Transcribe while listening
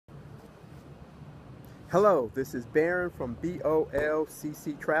Hello, this is Baron from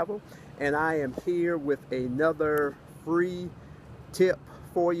BOLCC Travel, and I am here with another free tip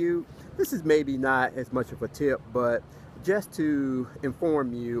for you. This is maybe not as much of a tip, but just to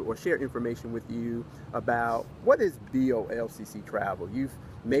inform you or share information with you about what is BOLCC Travel. You've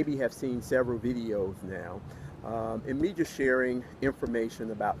maybe have seen several videos now, and me just sharing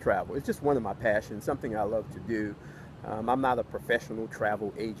information about travel. It's just one of my passions, something I love to do. I'm not a professional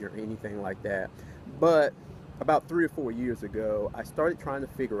travel agent or anything like that, but about 3 or 4 years ago, I started trying to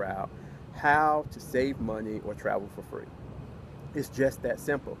figure out how to save money or travel for free. It's just that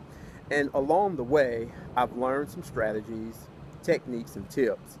simple. And along the way, I've learned some strategies, techniques, and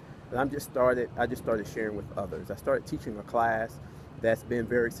tips that I just started sharing with others. I started teaching a class that's been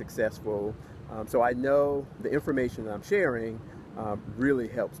very successful. So I know the information that I'm sharing really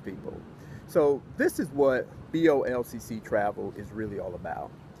helps people. So this is what BOLCC Travel is really all about.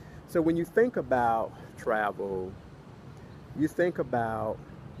 So when you think about travel, you think about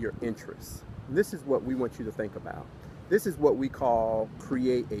your interests. This is what we want you to think about. This is what we call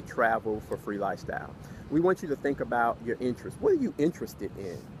create a travel for free lifestyle. We want you to think about your interests. What are you interested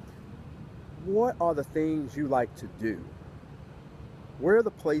in? What are the things you like to do? Where are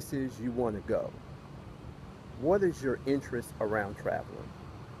the places you want to go? What is your interest around traveling?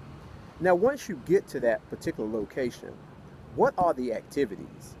 Now, once you get to that particular location, what are the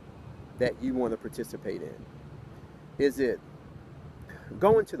activities that you want to participate in? Is it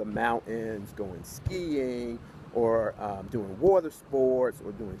going to the mountains, going skiing, or doing water sports,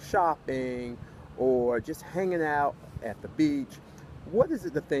 or doing shopping, or just hanging out at the beach? What is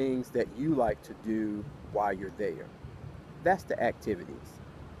it, the things that you like to do while you're there? That's the activities.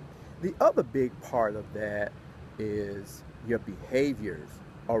 The other big part of that is your behaviors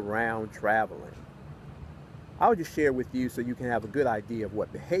around traveling. I'll just share with you so you can have a good idea of what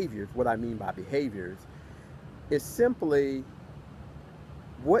I mean by behaviors, is simply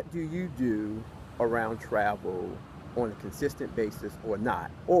what do you do around travel on a consistent basis or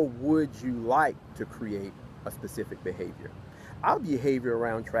not? Or would you like to create a specific behavior? Our behavior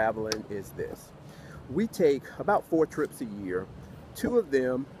around traveling is this. We take about 4 trips a year. 2 of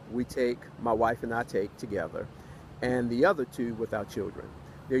them my wife and I take together, and the other 2 with our children.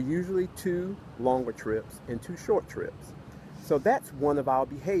 They're usually 2 longer trips and 2 short trips. So that's one of our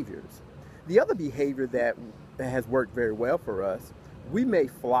behaviors. The other behavior that has worked very well for us, we may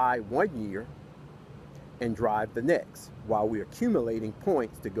fly 1 year and drive the next while we're accumulating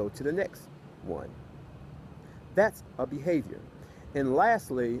points to go to the next one. That's a behavior. And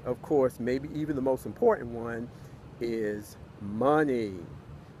lastly, of course, maybe even the most important one is money.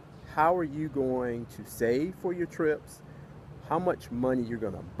 How are you going to save for your trips? How much money you're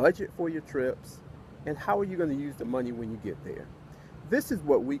going to budget for your trips, and how are you going to use the money when you get there? This is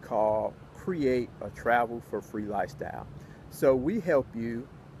what we call create a travel for free lifestyle. So we help you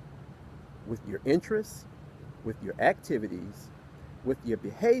with your interests, with your activities, with your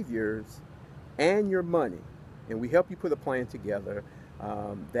behaviors, and your money. And we help you put a plan together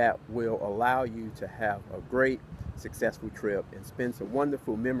that will allow you to have a great, successful trip and spend some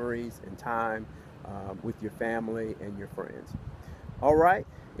wonderful memories and time with your family and your friends. All right,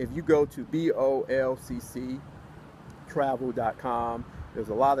 if you go to BOLCCtravel.com, there's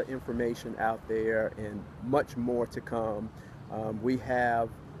a lot of information out there and much more to come. We have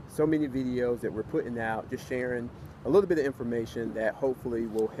so many videos that we're putting out, just sharing a little bit of information that hopefully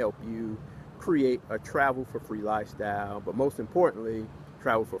will help you create a travel for free lifestyle, but most importantly,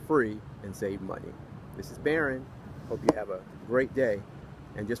 travel for free and save money. This is Baron. Hope you have a great day.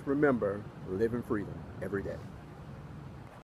 And just remember, live in freedom every day.